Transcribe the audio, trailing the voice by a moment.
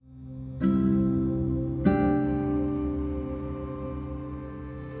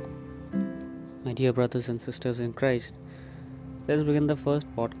My dear brothers and sisters in Christ, let's begin the first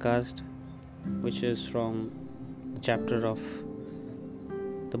podcast, which is from the chapter of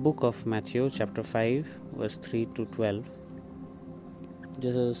the book of Matthew, chapter 5, verse 3 to 12.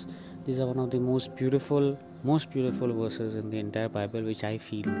 These are one of the most beautiful verses in the entire Bible, which I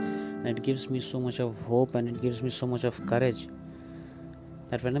feel, and it gives me so much of hope and it gives me so much of courage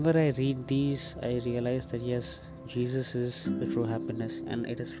that whenever I read these, I realize that yes, Jesus is the true happiness, and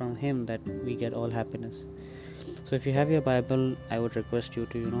it is from Him that we get all happiness. So if you have your Bible, I would request you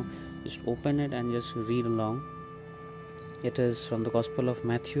to just open it and just read along. It is from the Gospel of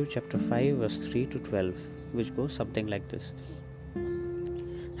Matthew chapter 5 verse 3 to 12, which goes something like this.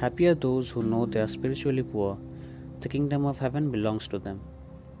 Happy are those who know they are spiritually poor. The kingdom of heaven belongs to them.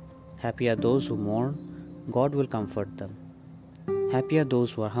 Happy are those who mourn. God will comfort them. Happy are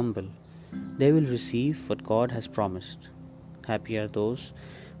those who are humble. They will receive what God has promised. Happy are those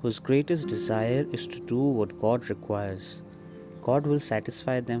whose greatest desire is to do what God requires. God will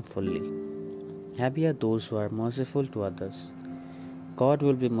satisfy them fully. Happy are those who are merciful to others. God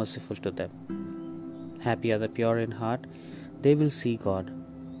will be merciful to them. Happy are the pure in heart. They will see God.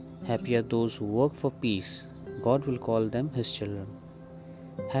 Happy are those who work for peace. God will call them His children.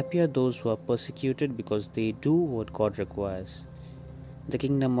 Happy are those who are persecuted because they do what God requires. The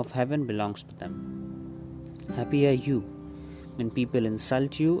kingdom of heaven belongs to them. Happy are you when people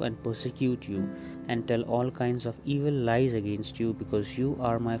insult you and persecute you and tell all kinds of evil lies against you because you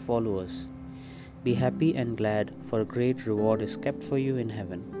are my followers. Be happy and glad, for a great reward is kept for you in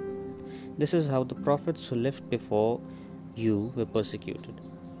heaven. This is how the prophets who lived before you were persecuted.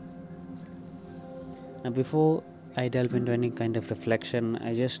 Now, before I delve into any kind of reflection,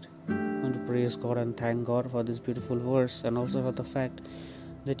 I just want to praise God and thank God for this beautiful verse, and also for the fact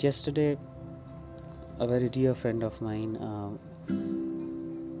that yesterday a very dear friend of mine,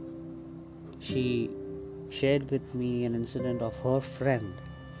 she shared with me an incident of her friend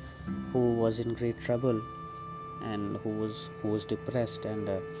who was in great trouble and who was depressed, and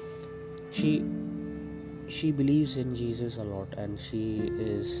she believes in Jesus a lot and she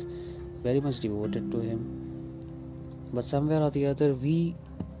is very much devoted to Him, but somewhere or the other we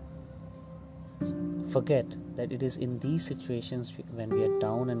forget that it is in these situations when we are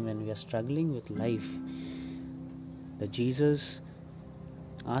down and when we are struggling with life that Jesus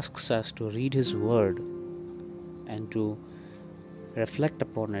asks us to read His word and to reflect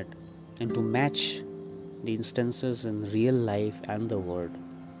upon it and to match the instances in real life and the word.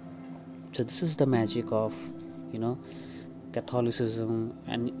 So this is the magic of Catholicism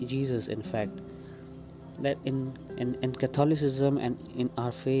and Jesus, in fact, that in Catholicism and in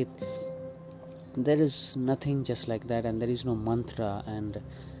our faith there is nothing just like that, and there is no mantra, and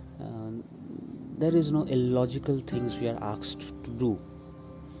there is no illogical things we are asked to do.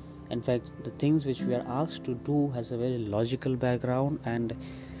 In fact, the things which we are asked to do has a very logical background, and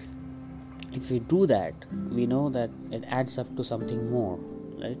if we do that, we know that it adds up to something more,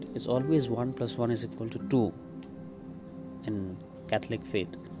 right? It's always 1 + 1 is equal to 2 in Catholic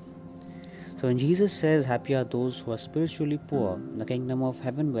faith. So when Jesus says, happy are those who are spiritually poor, the kingdom of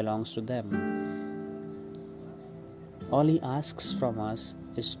heaven belongs to them, all He asks from us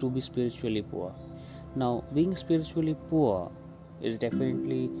is to be spiritually poor. Now, being spiritually poor is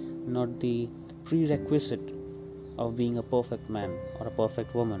definitely not the prerequisite of being a perfect man or a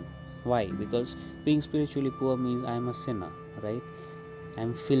perfect woman. Why? Because being spiritually poor means I am a sinner, right? I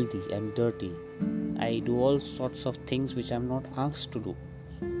am filthy, I am dirty, I do all sorts of things which I am not asked to do.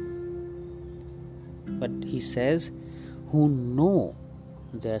 But He says, who know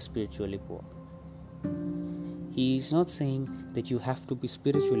they are spiritually poor. He is not saying that you have to be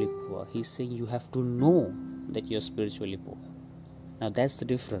spiritually poor. He is saying you have to know that you are spiritually poor. Now that's the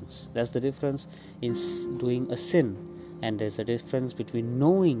difference. That's the difference in doing a sin. And there's a difference between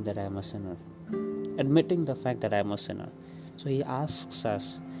knowing that I am a sinner, admitting the fact that I am a sinner. So He asks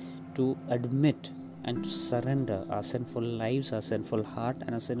us to admit and to surrender our sinful lives, our sinful heart,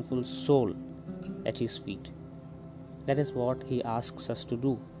 and our sinful soul at His feet. That is what He asks us to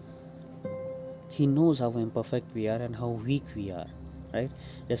do. He knows how imperfect we are and how weak we are, right?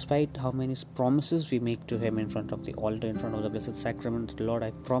 Despite how many promises we make to Him in front of the altar, in front of the Blessed Sacrament, Lord,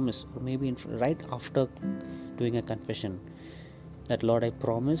 I promise, or maybe right after doing a confession, that Lord, I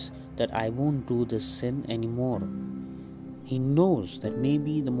promise that I won't do this sin anymore. He knows that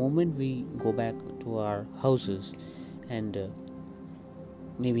maybe the moment we go back to our houses and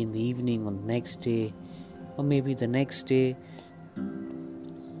maybe in the evening or the next day or maybe the next day,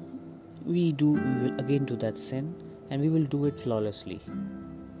 we will again do that sin, and we will do it flawlessly.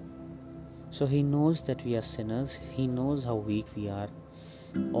 So He knows that we are sinners. He knows how weak we are.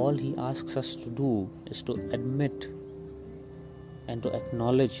 all He asks us to do is to admit and to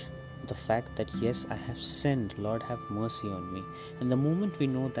acknowledge the fact that yes, I have sinned, Lord, have mercy on me. And the moment we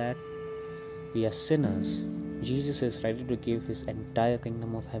know that we are sinners, Jesus is ready to give His entire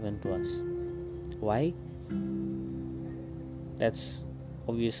kingdom of heaven to us. Why? That's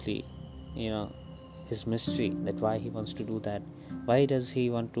obviously, His mystery, that why He wants to do that. Why does He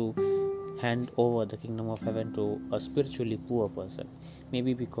want to hand over the kingdom of heaven to a spiritually poor person?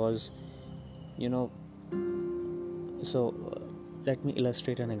 Maybe because, let me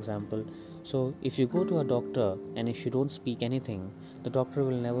illustrate an example. So if you go to a doctor and if you don't speak anything, the doctor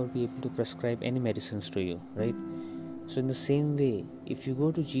will never be able to prescribe any medicines to you, right? So in the same way, if you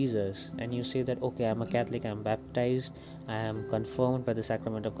go to Jesus and you say that, okay, I'm a Catholic, I'm baptized, I am confirmed by the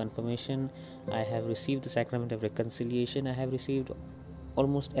sacrament of confirmation, I have received the sacrament of reconciliation, I have received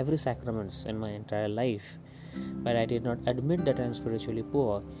almost every sacrament in my entire life, but I did not admit that I'm spiritually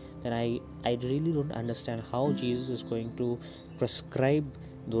poor, then I really don't understand how Jesus is going to prescribe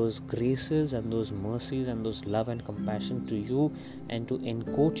those graces and those mercies and those love and compassion to you, and to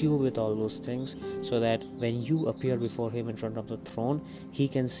encoat you with all those things, so that when you appear before Him in front of the throne, He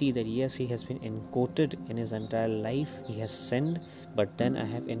can see that yes, he has been encoated in his entire life, he has sinned, but then I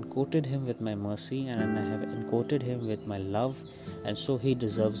have encoated him with my mercy, and I have encoated him with my love, and so he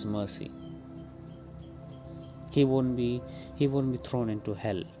deserves mercy. He won't be thrown into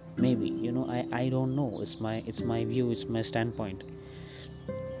hell. Maybe, I don't know. It's my view, it's my standpoint.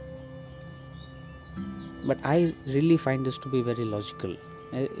 But I really find this to be very logical.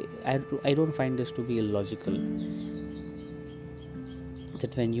 I don't find this to be illogical.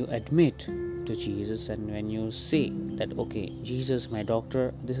 That when you admit to Jesus and when you say that, okay, Jesus, my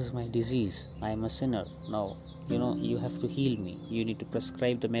doctor, this is my disease, I am a sinner, now, you have to heal me, you need to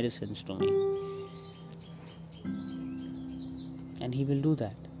prescribe the medicines to me. And He will do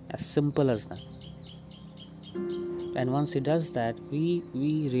that, as simple as that. And once He does that, we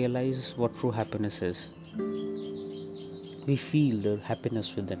realize what true happiness is. We feel the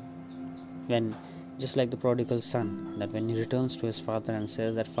happiness within. When, just like the prodigal son, that when he returns to his father and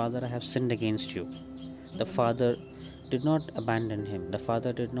says that, Father, I have sinned against you, the father did not abandon him. His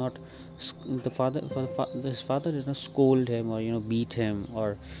father did not scold him or beat him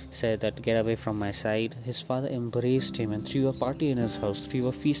or say that get away from my side. His father embraced him and threw a party in his house, threw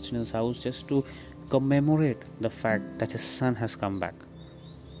a feast in his house, just to commemorate the fact that his son has come back.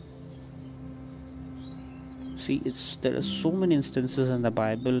 See, there are so many instances in the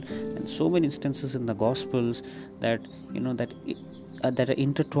Bible and so many instances in the Gospels that that are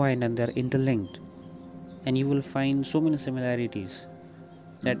intertwined and they are interlinked, and you will find so many similarities.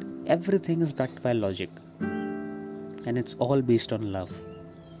 That everything is backed by logic, and it's all based on love.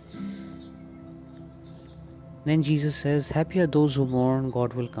 Then Jesus says, "Happy are those who mourn;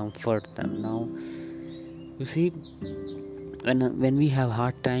 God will comfort them." Now, you see, when we have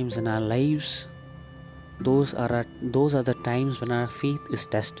hard times in our lives, those are the times when our faith is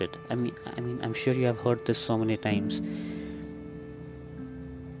tested. I mean, I'm sure you have heard this so many times.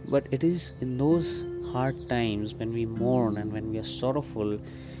 But it is in those hard times when we mourn and when we are sorrowful,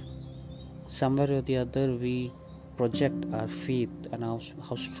 somewhere or the other we project our faith and how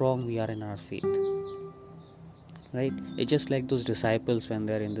strong we are in our faith. Right? It's just like those disciples when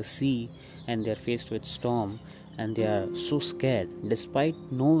they're in the sea and they're faced with storm, and they are so scared despite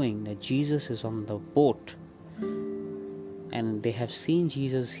knowing that Jesus is on the boat, and they have seen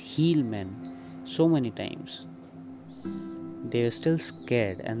Jesus heal men so many times. They were still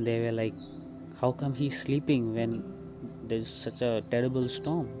scared, and they were like, how come he's sleeping when there's such a terrible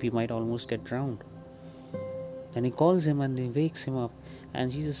storm? We might almost get drowned. Then he calls him and he wakes him up, and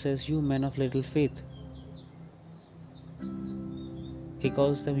Jesus says, you men of little faith. He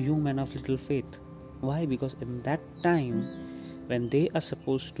calls them, you men of little faith. Why? Because in that time, when they are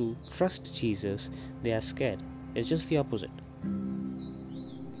supposed to trust Jesus, they are scared. It's just the opposite.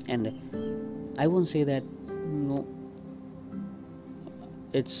 And I won't say that,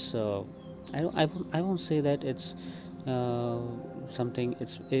 it's I won't say that it's something.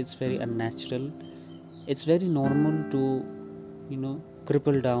 It's very unnatural. It's very normal to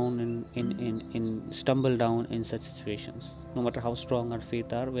cripple down and stumble down in such situations. No matter how strong our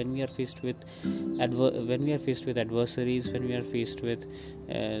faith are, when we are faced with adversaries, when we are faced with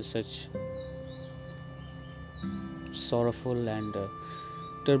such sorrowful and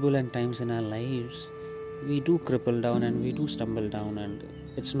turbulent times in our lives, we do cripple down and we do stumble down, and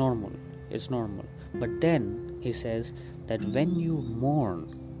it's normal. But then he says that when you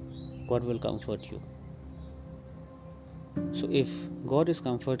mourn, God will comfort you. So if God is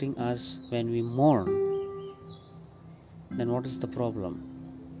comforting us when we mourn, then what is the problem?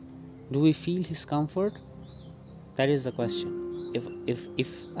 Do we feel His comfort? That is the question.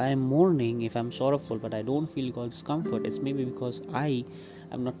 If I am mourning, if I'm sorrowful, but I don't feel God's comfort, it's maybe because I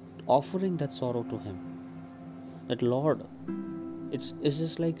am not offering that sorrow to Him. That Lord, it's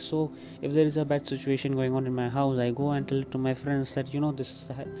just like, so if there is a bad situation going on in my house, I go and tell it to my friends that this is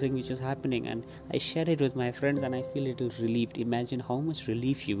the thing which is happening, and I share it with my friends, and I feel a little relieved. Imagine how much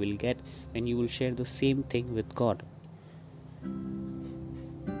relief you will get when you will share the same thing with God.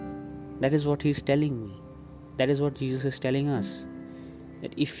 That is what He's telling me. That is what Jesus is telling us.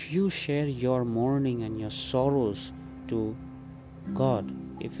 That if you share your mourning and your sorrows to God,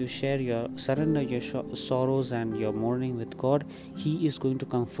 if you surrender your sorrows and your mourning with God, He is going to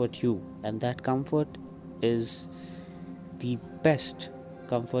comfort you. And that comfort is the best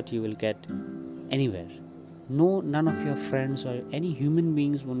comfort you will get anywhere. No, none of your friends or any human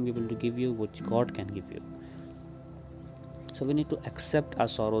beings won't be able to give you what God can give you. So we need to accept our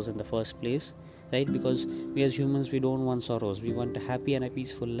sorrows in the first place, right? Because we as humans, we don't want sorrows. We want a happy and a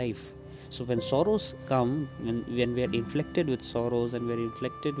peaceful life. So when sorrows come, when we are inflicted with sorrows and we are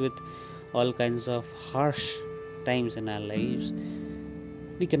inflicted with all kinds of harsh times in our lives,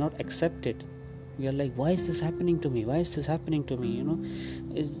 we cannot accept it. We are like, why is this happening to me? Why is this happening to me?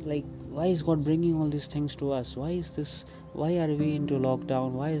 It's like, why is God bringing all these things to us? Why are we into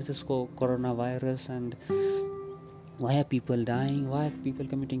lockdown? Why is this coronavirus? And why are people dying? Why are people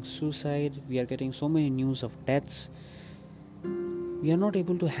committing suicide? We are getting so many news of deaths. We are not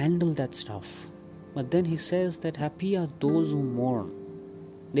able to handle that stuff. But then He says that happy are those who mourn.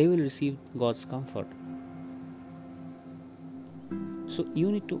 They will receive God's comfort. So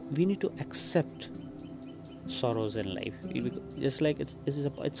we need to accept sorrows in life. Just like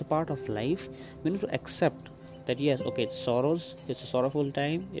it's a part of life. We need to accept that yes, okay, it's sorrows. It's a sorrowful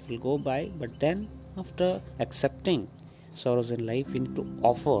time. It will go by. But then after accepting sorrows in life, we need to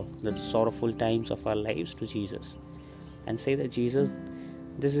offer the sorrowful times of our lives to Jesus. And say that Jesus,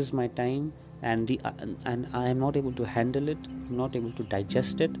 this is my time, and I am not able to handle it. I'm not able to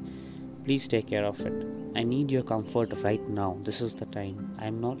digest it. Please take care of it. I need your comfort right now. This is the time. I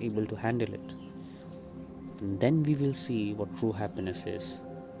am not able to handle it. And then we will see what true happiness is.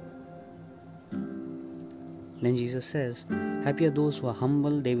 Then Jesus says, happy are those who are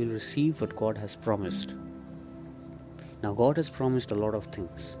humble. They will receive what God has promised. Now God has promised a lot of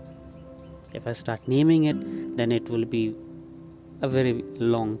things. If I start naming it, then it will be a very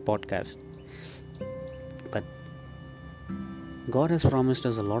long podcast. But God has promised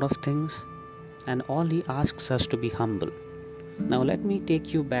us a lot of things, and all He asks us to be humble. Now let me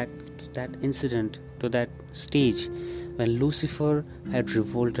take you back to that incident, to that stage when Lucifer had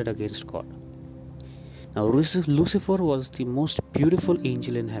revolted against God. Now Lucifer was the most beautiful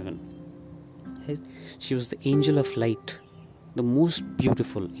angel in heaven. She was the angel of light, the most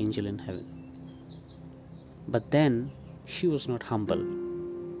beautiful angel in heaven. But then he was not humble,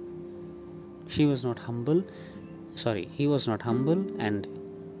 and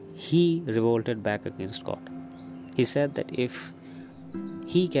he revolted back against God. He said that if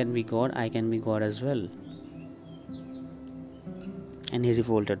He can be God, I can be God as well. And he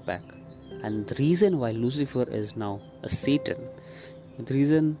revolted back. And the reason why Lucifer is now a Satan, the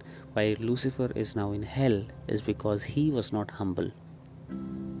reason why Lucifer is now in hell, is because he was not humble.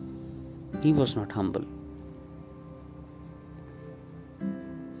 He was not humble.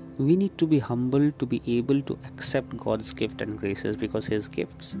 We need to be humble to be able to accept God's gift and graces, because His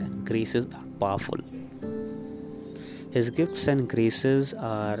gifts and graces are powerful. His gifts and graces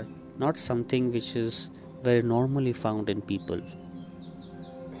are not something which is very normally found in people.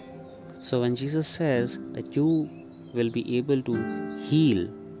 So when Jesus says that you will be able to heal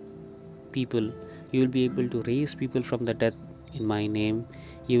people, you will be able to raise people from the dead in my name,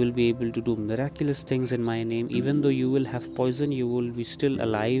 you will be able to do miraculous things in my name, even though you will have poison, you will be still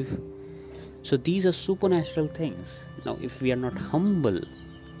alive. So these are supernatural things. Now if we are not humble,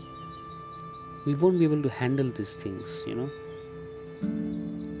 we won't be able to handle these things,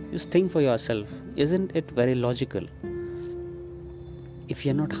 Just think for yourself. Isn't it very logical? If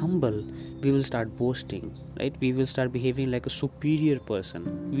you're not humble, we will start boasting, right? We will start behaving like a superior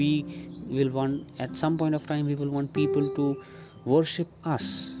person. We will want, at some point of time, we will want people to worship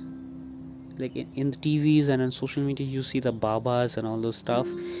us. Like in the TVs and on social media, you see the babas and all those stuff,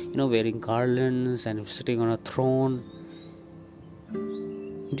 wearing garlands and sitting on a throne.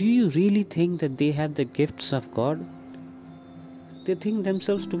 Do you really think that they have the gifts of God? They think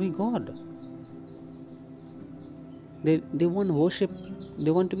themselves to be God. They want worship. They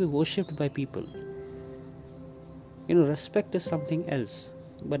want to be worshipped by people. Respect is something else,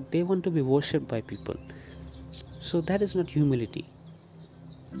 but they want to be worshipped by people. So that is not humility.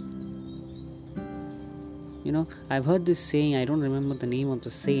 I've heard this saying, I don't remember the name of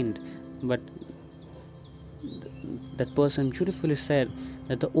the saint, but that person beautifully said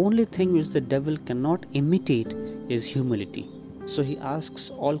that the only thing which the devil cannot imitate is humility. So he asks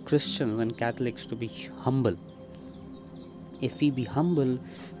all Christians and Catholics to be humble. If we be humble,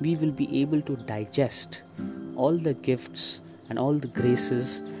 we will be able to digest all the gifts and all the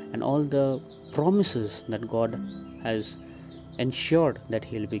graces and all the promises that God has ensured that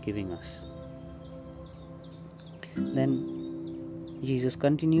He will be giving us. Then Jesus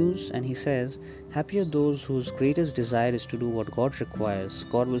continues and He says, happy are those whose greatest desire is to do what God requires.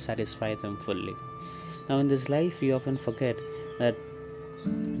 God will satisfy them fully. Now in this life, we often forget that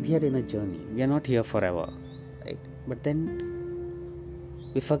we are in a journey. We are not here forever, right? But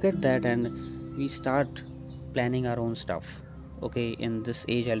then we forget that and we start planning our own stuff. Okay, in this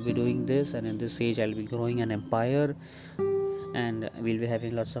age I'll be doing this, and in this age I'll be growing an empire, and we'll be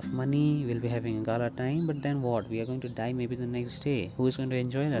having lots of money, we'll be having a gala time. But then what? We are going to die maybe the next day. Who is going to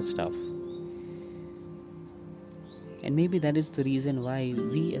enjoy that stuff? And maybe that is the reason why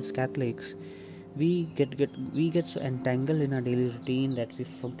we as Catholics, we get so entangled in our daily routine that we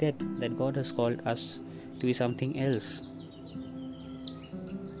forget that God has called us to be something else.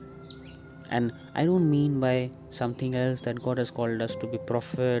 And I don't mean by something else that God has called us to be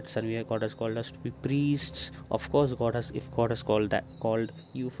prophets and God has called us to be priests. Of course, if God has called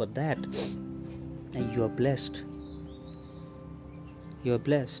you for that, and you are blessed. You are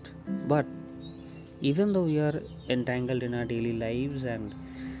blessed. But even though we are entangled in our daily lives and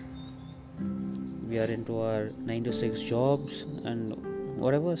we are into our 9 to 6 jobs and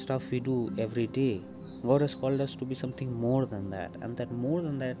whatever stuff we do every day, God has called us to be something more than that. And that more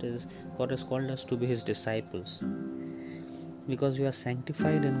than that is, God has called us to be His disciples. Because we are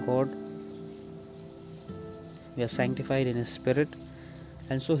sanctified in God, we are sanctified in His Spirit,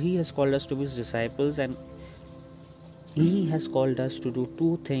 and so He has called us to be His disciples, and He has called us to do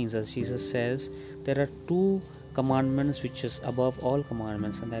two things. As Jesus says, there are two commandments which is above all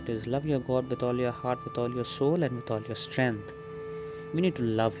commandments, and that is love your God with all your heart, with all your soul, and with all your strength. We need to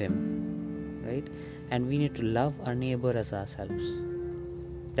love Him, right? And we need to love our neighbor as ourselves.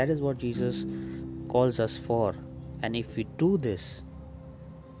 That is what Jesus calls us for. And if we do this,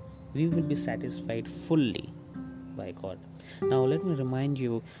 we will be satisfied fully by God. Now let me remind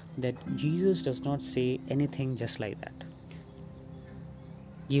you that Jesus does not say anything just like that.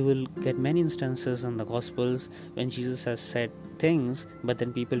 You will get many instances in the Gospels when Jesus has said things, but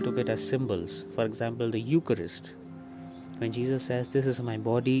then people took it as symbols. For example, the Eucharist. When Jesus says, this is my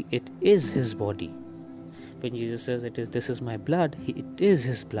body, it is His body. When Jesus says this is my blood, it is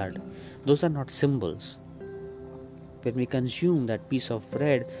His blood. Those are not symbols. When we consume that piece of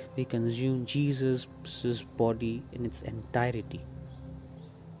bread, we consume Jesus' body in its entirety.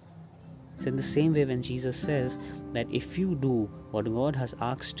 So in the same way, when Jesus says that if you do what God has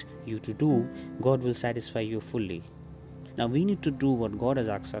asked you to do, God will satisfy you fully. Now we need to do what God has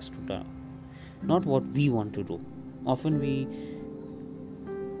asked us to do, not what we want to do. Often we,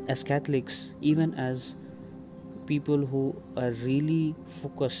 as Catholics, even as people who are really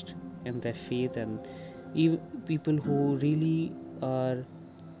focused in their faith, and even people who really are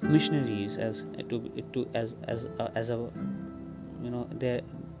missionaries, they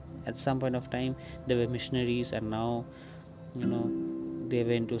at some point of time they were missionaries, and now they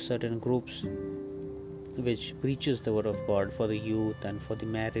went to certain groups which preaches the word of God for the youth and for the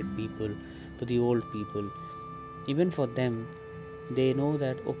married people, for the old people. Even for them, they know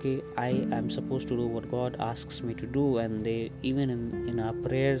that okay, I am supposed to do what God asks me to do. And they, even in our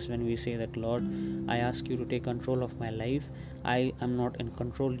prayers, when we say that, Lord, I ask you to take control of my life, I am not in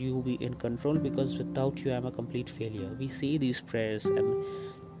control, you be in control, because without you I am a complete failure. We say these prayers, and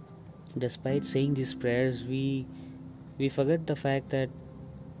despite saying these prayers, we forget the fact that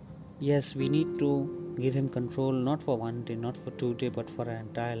yes, we need to give Him control, not for one day, not for 2 days, but for our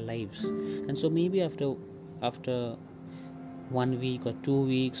entire lives. And so maybe after 1 week or 2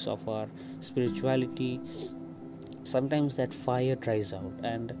 weeks of our spirituality, sometimes that fire dries out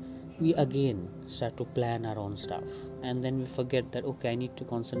and we again start to plan our own stuff, and then we forget that okay, I need to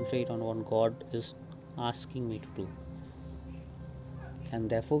concentrate on what God is asking me to do. And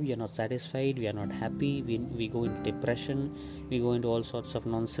therefore we are not satisfied, we are not happy, we go into depression, we go into all sorts of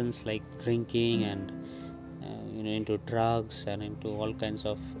nonsense like drinking and into drugs and into all kinds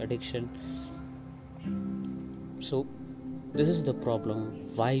of addiction. So this is the problem,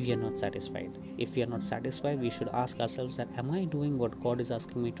 why we are not satisfied. If we are not satisfied, we should ask ourselves that, am I doing what God is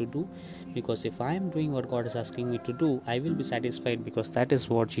asking me to do? Because if I am doing what God is asking me to do, I will be satisfied, because that is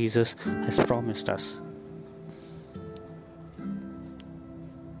what Jesus has promised us.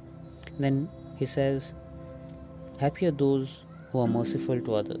 Then He says, Happy are those who are merciful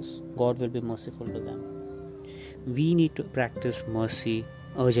to others. God will be merciful to them. We need to practice mercy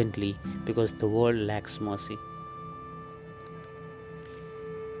urgently because the world lacks mercy.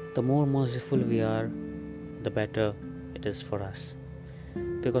 The more merciful we are, the better it is for us.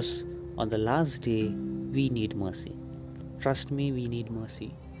 Because on the last day, we need mercy. Trust me, we need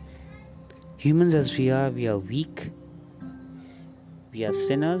mercy. Humans as we are weak. We are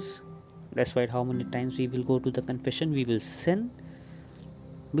sinners. Despite how many times we will go to the confession, we will sin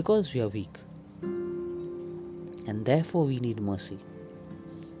because we are weak. And therefore we need mercy.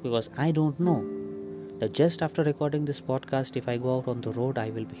 Because I don't know that just after recording this podcast, if I go out on the road, I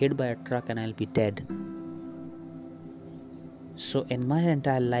will be hit by a truck and I'll be dead. So in my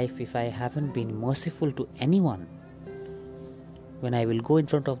entire life, if I haven't been merciful to anyone, when I will go in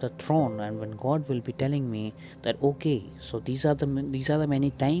front of the throne and when God will be telling me that, okay, so these are the many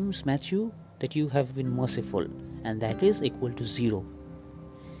times, Matthew, that you have been merciful, and that is equal to 0.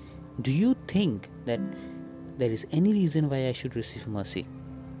 Do you think that there is any reason why I should receive mercy?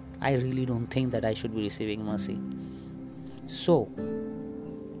 I really don't think that I should be receiving mercy. So,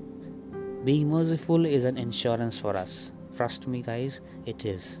 being merciful is an insurance for us. Trust me, guys, it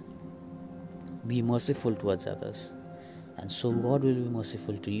is. Be merciful towards others, and so God will be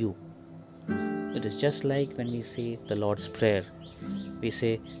merciful to you. It is just like when we say the Lord's Prayer. We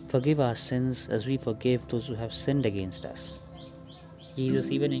say, forgive our sins as we forgive those who have sinned against us. Jesus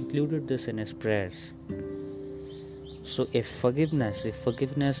even included this in his prayers. So if forgiveness,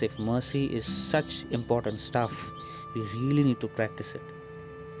 if mercy is such important stuff, we really need to practice it.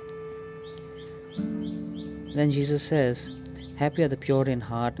 Then Jesus says, happy are the pure in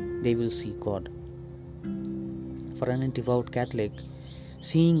heart, they will see God. For an devout Catholic,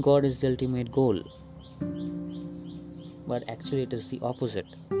 seeing God is the ultimate goal. But actually it is the opposite.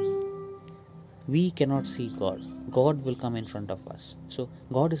 We cannot see God. God will come in front of us. So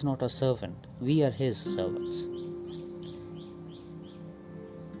God is not our servant. We are his servants.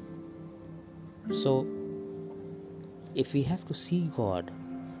 So if we have to see God,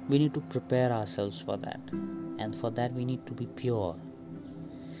 we need to prepare ourselves for that. And for that we need to be pure.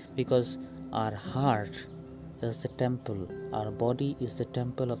 Because our heart is the temple. Our body is the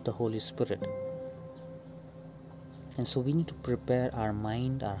temple of the Holy Spirit. And so we need to prepare our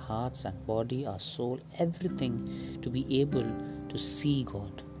mind, our hearts and body, our soul, everything to be able to see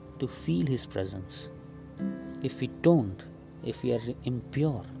God, to feel his presence. If we don't, if we are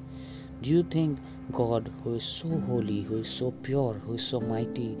impure, do you think God, who is so holy, who is so pure, who is so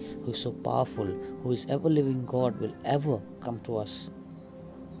mighty, who is so powerful, who is ever-living God, will ever come to us?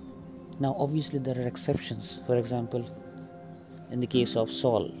 Now obviously there are exceptions. For example, in the case of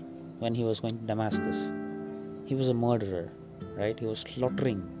Saul, when he was going to Damascus, he was a murderer, right? He was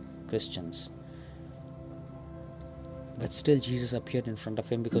slaughtering Christians. But still Jesus appeared in front of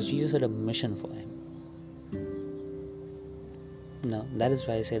him because Jesus had a mission for him. Now that is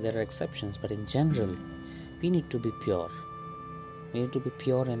why I say there are exceptions, but in general, we need to be pure. We need to be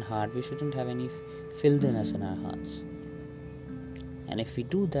pure in heart. We shouldn't have any filthiness in our hearts. And if we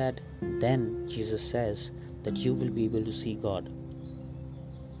do that, then Jesus says that you will be able to see God.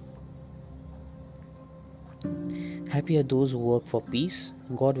 Happy are those who work for peace.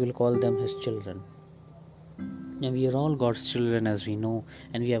 God will call them his children. Now we are all God's children, as we know,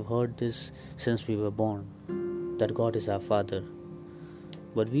 and we have heard this since we were born, that God is our Father.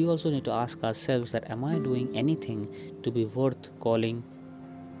 But we also need to ask ourselves that, am I doing anything to be worth called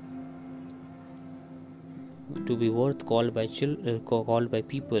by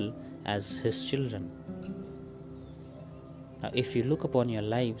people as his children? Now, if you look upon your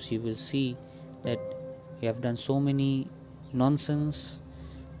lives, you will see that you have done so many nonsense,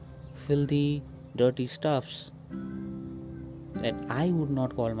 filthy, dirty stuffs that I would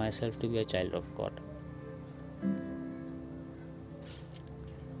not call myself to be a child of God.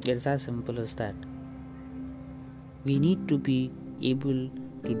 It's as simple as that. We need to be able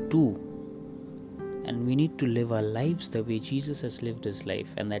to do, and we need to live our lives the way Jesus has lived his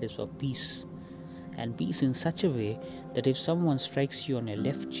life, and that is for peace. And peace in such a way that if someone strikes you on your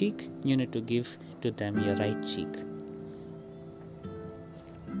left cheek, you need to give to them your right cheek.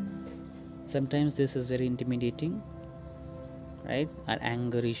 Sometimes this is very intimidating, right? Our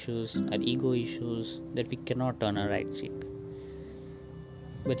anger issues, our ego issues, that we cannot turn our right cheek.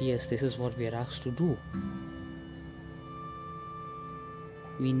 But yes, this is what we are asked to do.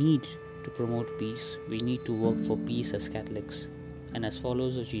 We need to promote peace. We need to work for peace as Catholics and as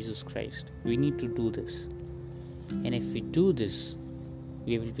followers of Jesus Christ. We need to do this. And if we do this,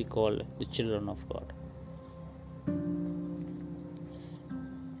 we will be called the children of God.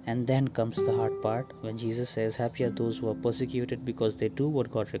 And then comes the hard part when Jesus says, happy are those who are persecuted because they do what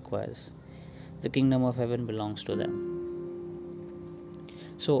God requires. The kingdom of heaven belongs to them.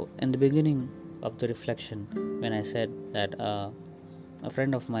 So in the beginning of the reflection, when I said that a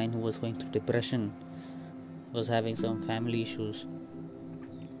friend of mine who was going through depression was having some family issues,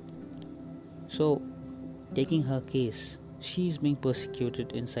 so taking her case, she is being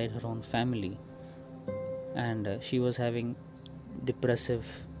persecuted inside her own family, and she was having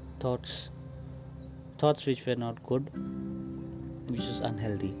depressive thoughts which were not good, which is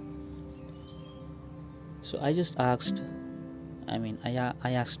unhealthy. So I just asked, I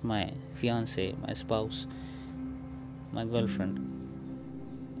asked my fiance, my spouse, my girlfriend,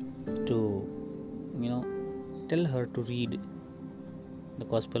 to tell her to read the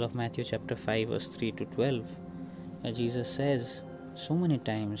Gospel of Matthew chapter 5 verse 3 to 12, where Jesus says so many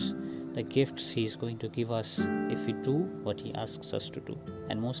times the gifts He is going to give us if we do what He asks us to do.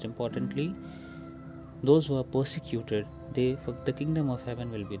 And most importantly, those who are persecuted, for the kingdom of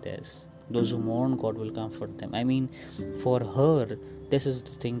heaven will be theirs. Those who mourn, God will comfort them. For her, this is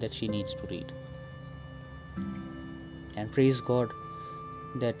the thing that she needs to read. And praise God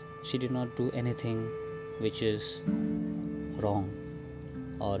that she did not do anything which is wrong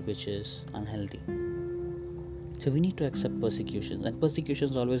or which is unhealthy. So we need to accept persecutions, and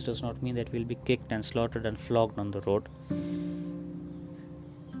persecutions always does not mean that we'll be kicked and slaughtered and flogged on the road.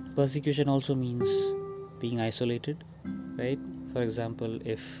 Persecution also means being isolated, right? For example,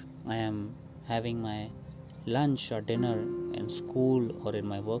 if I am having my lunch or dinner in school or in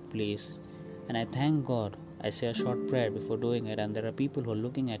my workplace, and I thank God, I say a short prayer before doing it, and there are people who are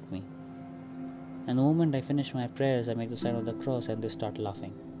looking at me. And the moment I finish my prayers, I make the sign of the cross and they start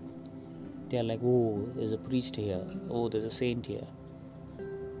laughing. They are like, oh, there's a priest here. Oh, there's a saint here.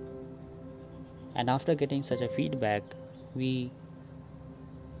 And after getting such a feedback, we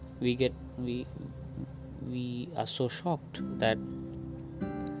are so shocked that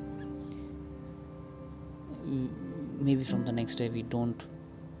maybe from the next day we don't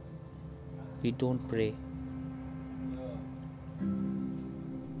pray.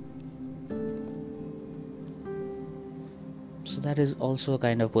 So that is also a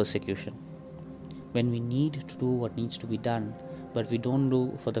kind of persecution. When we need to do what needs to be done, but we don't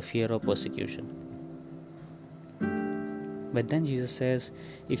do for the fear of persecution. But then Jesus says,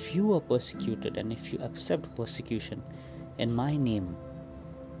 if you are persecuted and if you accept persecution in my name,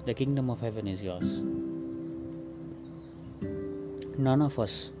 the kingdom of heaven is yours. None of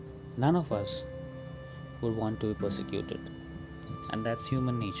us would want to be persecuted, and that's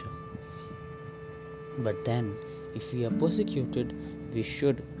human nature. But then, if we are persecuted, we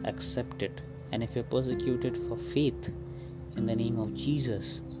should accept it. And if we are persecuted for faith in the name of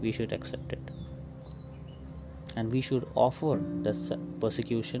Jesus, we should accept it. And we should offer that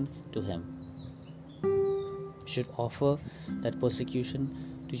persecution to Him. We should offer that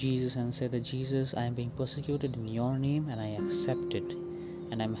persecution to Jesus and say that, Jesus, I am being persecuted in your name and I accept it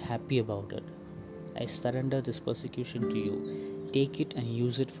and I am happy about it. I surrender this persecution to you. Take it and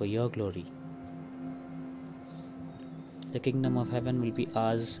use it for your glory. The kingdom of heaven will be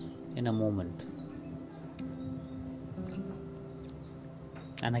ours in a moment.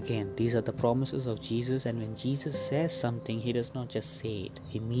 And again, these are the promises of Jesus, and when Jesus says something, He does not just say it,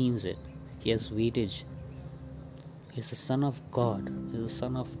 He means it. He has weightage. He is the Son of God. He is the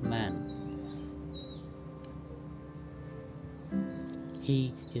Son of Man.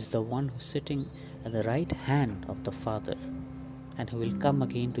 He is the one who is sitting at the right hand of the Father, and who will come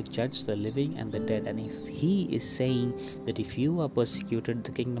again to judge the living and the dead. And if He is saying that if you are persecuted,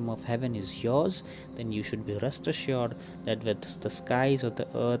 the kingdom of heaven is yours, then you should be rest assured that whether the skies or the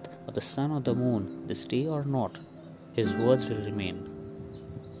earth or the sun or the moon, this day or not, His words will remain.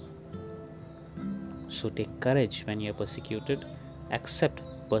 So take courage when you are persecuted, accept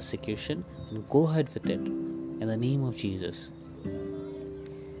persecution, and go ahead with it in the name of Jesus.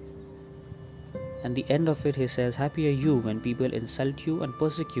 And the end of it, He says, happy are you when people insult you and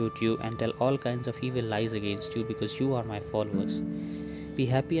persecute you and tell all kinds of evil lies against you because you are my followers. Be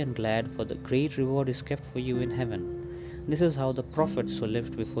happy and glad, for the great reward is kept for you in heaven. This is how the prophets who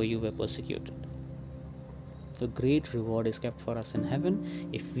lived before you were persecuted. The great reward is kept for us in heaven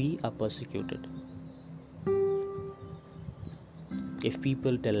if we are persecuted. If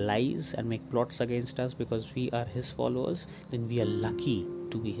people tell lies and make plots against us because we are His followers, then we are lucky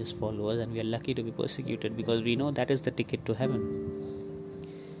to be His followers, and we are lucky to be persecuted, because we know that is the ticket to heaven.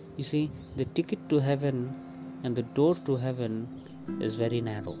 You see, the ticket to heaven and the door to heaven is very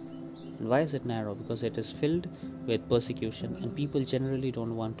narrow. And why is it narrow? Because it is filled with persecution, and people generally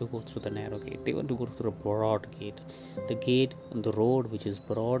don't want to go through the narrow gate. They want to go through a broad gate. The gate on the road which is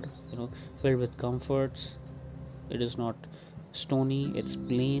broad, filled with comforts. It is not stony, it's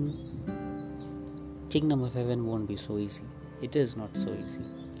plain. Kingdom of heaven won't be so easy. It is not so easy.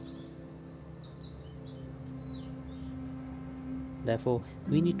 Therefore,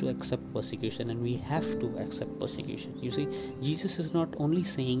 we need to accept persecution, and we have to accept persecution. You see, Jesus is not only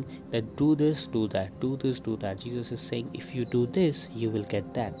saying that do this, do that, do this, do that. Jesus is saying if you do this, you will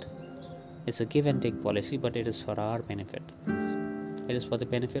get that. It's a give and take policy, but it is for our benefit. It is for the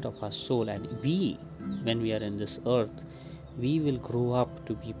benefit of our soul. And we, when we are in this earth, we will grow up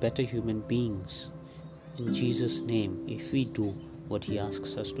to be better human beings in Jesus' name if we do what He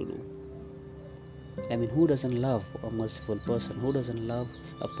asks us to do. I mean, who doesn't love a merciful person? Who doesn't love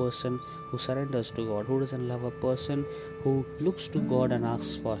a person who surrenders to God? Who doesn't love a person who looks to God and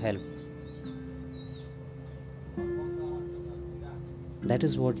asks for help? That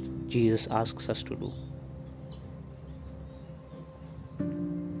is what Jesus asks us to do.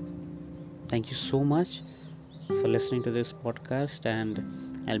 Thank you so much for listening to this podcast,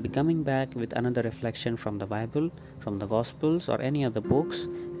 and I'll be coming back with another reflection from the Bible, from the Gospels, or any other books,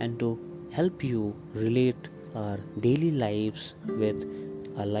 and to help you relate our daily lives with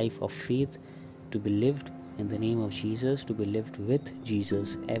a life of faith to be lived in the name of Jesus, to be lived with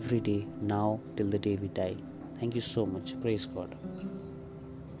Jesus every day, now till the day we die. Thank you so much. Praise God.